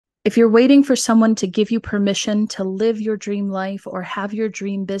If you're waiting for someone to give you permission to live your dream life or have your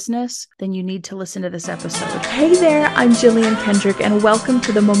dream business, then you need to listen to this episode. Hey there, I'm Jillian Kendrick, and welcome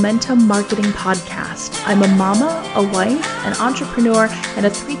to the Momentum Marketing Podcast. I'm a mama, a wife, an entrepreneur, and a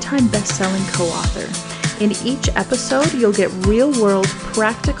 3-time best-selling co-author. In each episode, you'll get real-world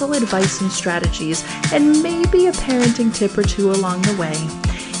practical advice and strategies, and maybe a parenting tip or two along the way.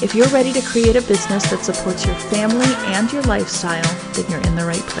 If you're ready to create a business that supports your family and your lifestyle, then you're in the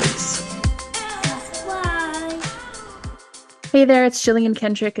right place. Hey there, it's Jillian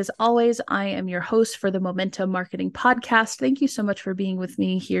Kendrick. As always, I am your host for the Momentum Marketing Podcast. Thank you so much for being with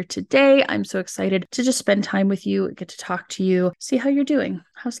me here today. I'm so excited to just spend time with you, get to talk to you, see how you're doing.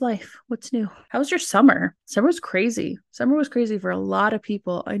 How's life? What's new? How was your summer? Summer was crazy. Summer was crazy for a lot of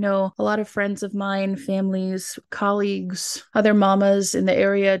people. I know a lot of friends of mine, families, colleagues, other mamas in the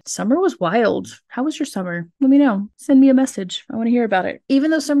area. Summer was wild. How was your summer? Let me know. Send me a message. I want to hear about it. Even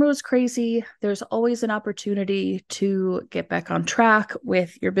though summer was crazy, there's always an opportunity to get back on track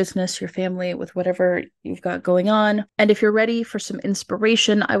with your business, your family, with whatever you've got going on. And if you're ready for some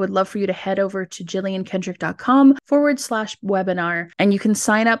inspiration, I would love for you to head over to jilliankendrick.com/webinar, and you can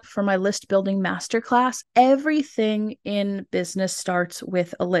sign up for my list building masterclass. Everything in business starts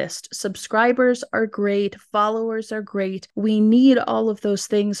with a list. Subscribers are great. Followers are great. We need all of those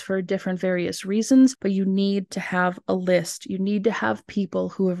things for different various reasons, but you need to have a list. You need to have people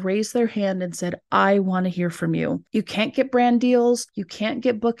who have raised their hand and said, I want to hear from you. You can't get brand deals. You can't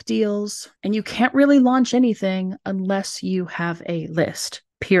get book deals, and you can't really launch anything unless you have a list,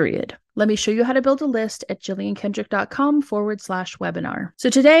 period. Let me show you how to build a list at jilliankendrick.com/webinar. So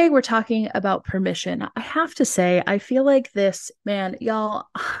today we're talking about permission. I have to say, I feel like this, man, y'all,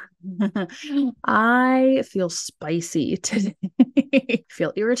 I feel spicy today. I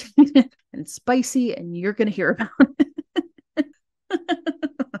feel irritated and spicy, and you're going to hear about it.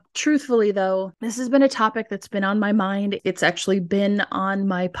 Truthfully, though, this has been a topic that's been on my mind. It's actually been on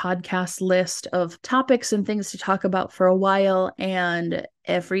my podcast list of topics and things to talk about for a while. And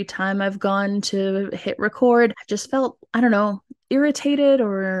every time I've gone to hit record, I just felt, I don't know, irritated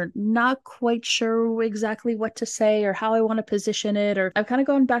or not quite sure exactly what to say or how I want to position it. Or I've kind of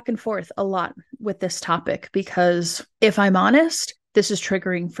gone back and forth a lot with this topic because if I'm honest, this is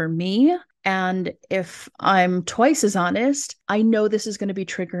triggering for me. And if I'm twice as honest, I know this is going to be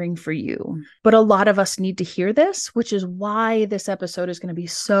triggering for you. But a lot of us need to hear this, which is why this episode is going to be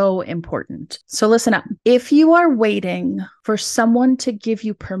so important. So listen up. If you are waiting for someone to give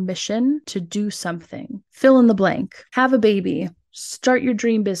you permission to do something, fill in the blank, have a baby, start your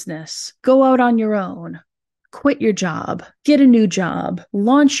dream business, go out on your own, quit your job, get a new job,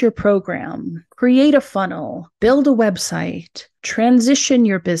 launch your program, create a funnel, build a website, transition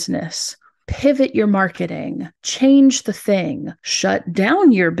your business, pivot your marketing, change the thing, shut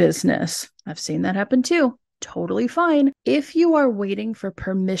down your business. I've seen that happen too. Totally fine. If you are waiting for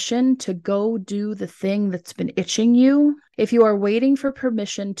permission to go do the thing that's been itching you, if you are waiting for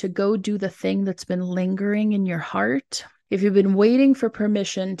permission to go do the thing that's been lingering in your heart, if you've been waiting for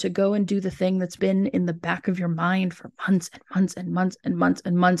permission to go and do the thing that's been in the back of your mind for months and months and months and months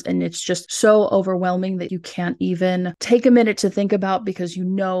and months, and it's just so overwhelming that you can't even take a minute to think about because you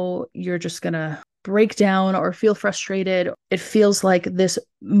know you're just going to break down or feel frustrated. It feels like this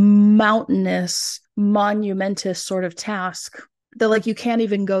mountainous, monumentous sort of task that like you can't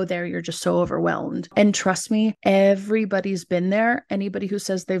even go there. You're just so overwhelmed. And trust me, everybody's been there. Anybody who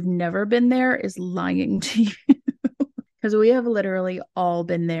says they've never been there is lying to you. Because we have literally all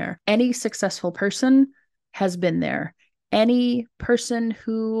been there. Any successful person has been there. Any person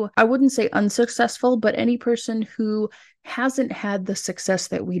who, I wouldn't say unsuccessful, but any person who hasn't had the success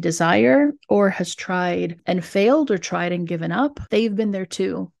that we desire or has tried and failed or tried and given up, they've been there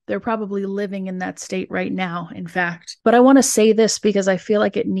too. They're probably living in that state right now, in fact. But I want to say this because I feel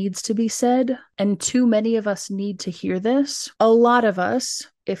like it needs to be said, and too many of us need to hear this. A lot of us,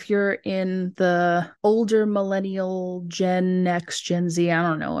 if you're in the older millennial, Gen X, Gen Z, I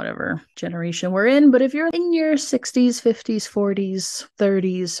don't know, whatever generation we're in, but if you're in your 60s, 50s, 40s,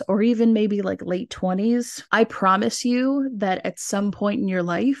 30s, or even maybe like late 20s, I promise you that at some point in your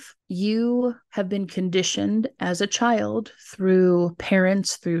life, you have been conditioned as a child through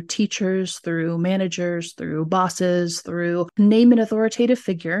parents, through teachers, through managers, through bosses, through name an authoritative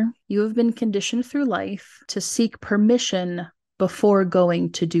figure. You have been conditioned through life to seek permission before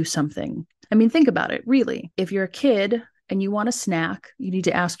going to do something. I mean, think about it, really. If you're a kid and you want a snack, you need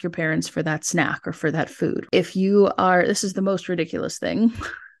to ask your parents for that snack or for that food. If you are, this is the most ridiculous thing,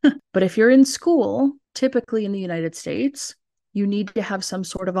 but if you're in school, typically in the United States, you need to have some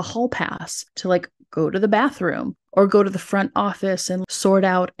sort of a hall pass to like go to the bathroom or go to the front office and sort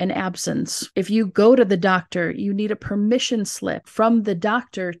out an absence. If you go to the doctor, you need a permission slip from the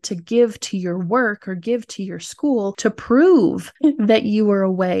doctor to give to your work or give to your school to prove that you were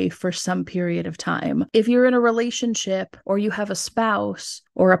away for some period of time. If you're in a relationship or you have a spouse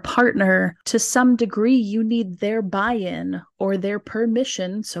or a partner, to some degree, you need their buy-in or their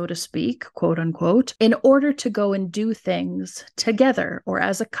permission, so to speak, quote unquote, in order to go and do things together or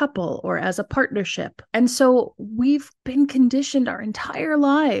as a couple or as a partnership. And so we've been conditioned our entire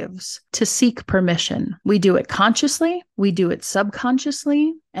lives to seek permission. We do it consciously, we do it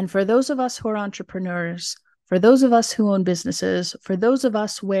subconsciously. And for those of us who are entrepreneurs, for those of us who own businesses, for those of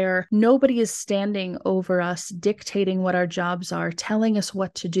us where nobody is standing over us, dictating what our jobs are, telling us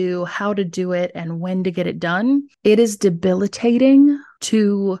what to do, how to do it, and when to get it done, it is debilitating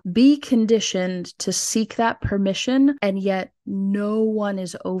to be conditioned to seek that permission, and yet no one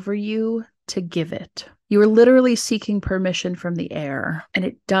is over you to give it. You are literally seeking permission from the air, and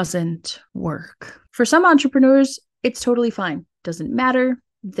it doesn't work. For some entrepreneurs, it's totally fine. Doesn't matter.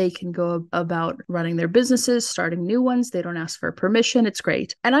 They can go about running their businesses, starting new ones. They don't ask for permission. It's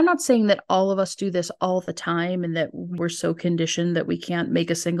great. And I'm not saying that all of us do this all the time and that we're so conditioned that we can't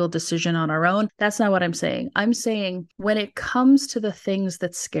make a single decision on our own. That's not what I'm saying. I'm saying when it comes to the things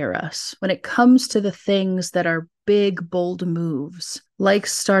that scare us, when it comes to the things that are big, bold moves, like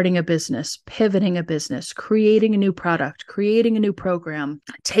starting a business, pivoting a business, creating a new product, creating a new program,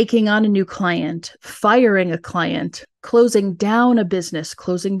 taking on a new client, firing a client, closing down a business,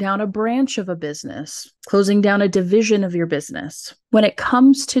 closing down a branch of a business, closing down a division of your business. When it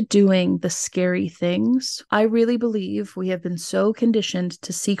comes to doing the scary things, I really believe we have been so conditioned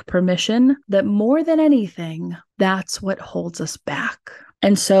to seek permission that more than anything, that's what holds us back.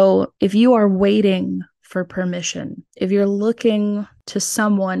 And so if you are waiting for permission, if you're looking to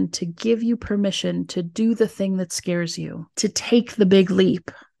someone to give you permission to do the thing that scares you, to take the big leap,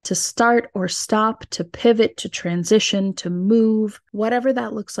 to start or stop, to pivot, to transition, to move, whatever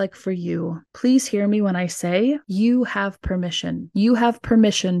that looks like for you, please hear me when I say you have permission. You have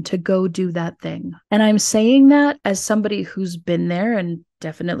permission to go do that thing. And I'm saying that as somebody who's been there and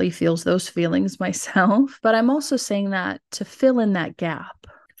definitely feels those feelings myself, but I'm also saying that to fill in that gap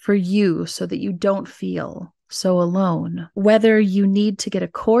for you so that you don't feel so alone. Whether you need to get a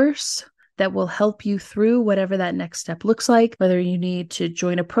course that will help you through whatever that next step looks like, whether you need to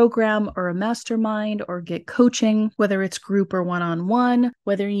join a program or a mastermind or get coaching, whether it's group or one-on-one,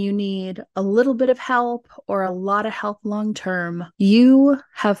 whether you need a little bit of help or a lot of help long-term, you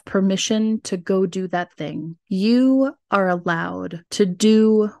have permission to go do that thing. You are allowed to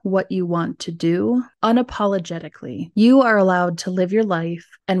do what you want to do unapologetically. You are allowed to live your life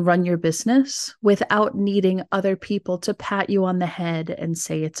and run your business without needing other people to pat you on the head and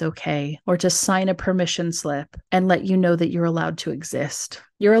say it's okay, or to sign a permission slip and let you know that you're allowed to exist.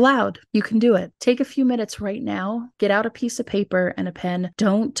 You're allowed. You can do it. Take a few minutes right now. Get out a piece of paper and a pen.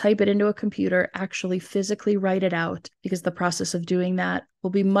 Don't type it into a computer. Actually physically write it out, because the process of doing that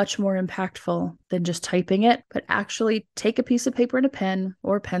will be much more impactful than just typing it. But actually take a piece of paper and a pen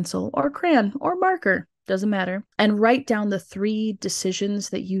or pencil or crayon or marker. Doesn't matter. And write down the 3 decisions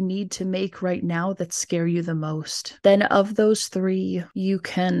that you need to make right now that scare you the most. Then of those 3, you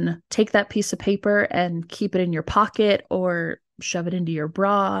can take that piece of paper and keep it in your pocket or shove it into your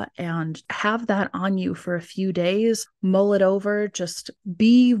bra and have that on you for a few days. Mull it over. Just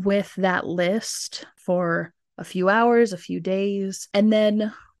be with that list for a few hours, a few days. And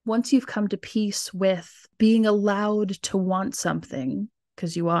then once you've come to peace with being allowed to want something,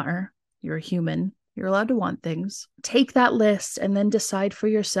 because you're a human, you're allowed to want things. Take that list and then decide for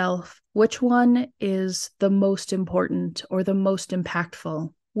yourself which one is the most important or the most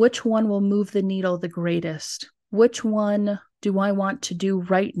impactful. Which one will move the needle the greatest? Which one do I want to do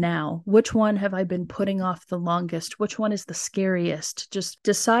right now? Which one have I been putting off the longest? Which one is the scariest? Just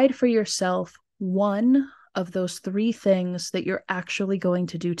decide for yourself one of those 3 things that you're actually going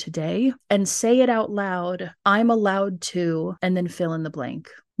to do today and say it out loud. I'm allowed to, and then fill in the blank.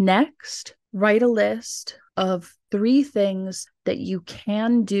 Next, write a list of 3 things that you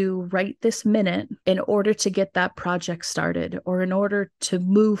can do right this minute in order to get that project started or in order to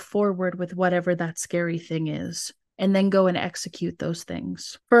move forward with whatever that scary thing is. And then go and execute those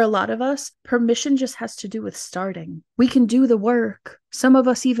things. For a lot of us, permission just has to do with starting. We can do the work. Some of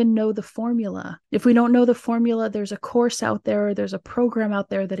us even know the formula. If we don't know the formula, there's a course out there, or there's a program out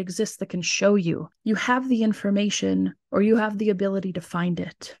there that exists that can show you. You have the information, or you have the ability to find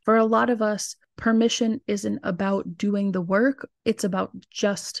it. For a lot of us, permission isn't about doing the work. It's about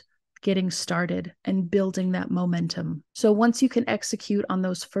just getting started and building that momentum. So once you can execute on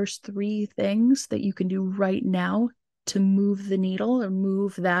those first 3 things that you can do right now to move the needle or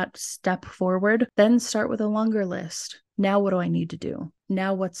move that step forward, then start with a longer list. Now, what do I need to do?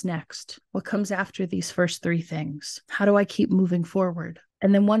 Now, what's next? What comes after these first 3 things? How do I keep moving forward?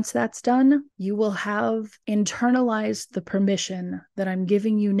 And then once that's done, you will have internalized the permission that I'm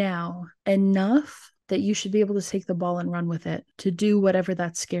giving you now enough that you should be able to take the ball and run with it, to do whatever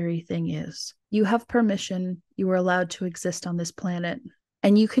that scary thing is. You have permission. You are allowed to exist on this planet.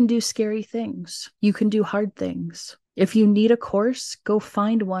 And you can do scary things. You can do hard things. If you need a course, go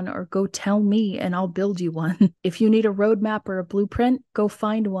find one or go tell me and I'll build you one. If you need a roadmap or a blueprint, go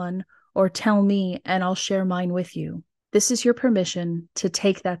find one or tell me and I'll share mine with you. This is your permission to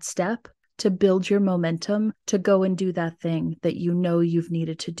take that step, to build your momentum, to go and do that thing that you know you've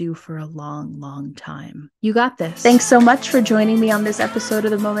needed to do for a long, long time. You got this. Thanks so much for joining me on this episode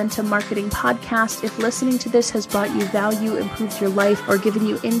of the Momentum Marketing Podcast. If listening to this has brought you value, improved your life, or given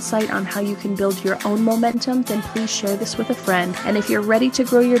you insight on how you can build your own momentum, then please share this with a friend. And if you're ready to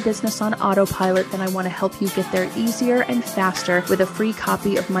grow your business on autopilot, then I want to help you get there easier and faster with a free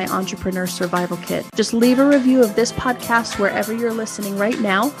copy of my Entrepreneur Survival Kit. Just leave a review of this podcast wherever you're listening right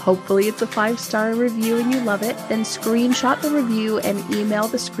now. Hopefully it's a 5-star review and you love it. Then screenshot the review and email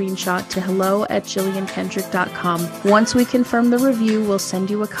the screenshot to hello@JillianKendrick.com. Once we confirm the review, we'll send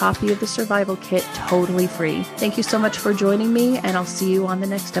you a copy of the survival kit totally free. Thank you so much for joining me, and I'll see you on the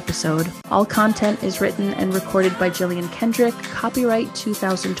next episode. All content is written and recorded by Jillian Kendrick. Copyright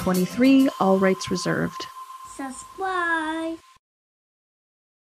 2023, all rights reserved. Subscribe.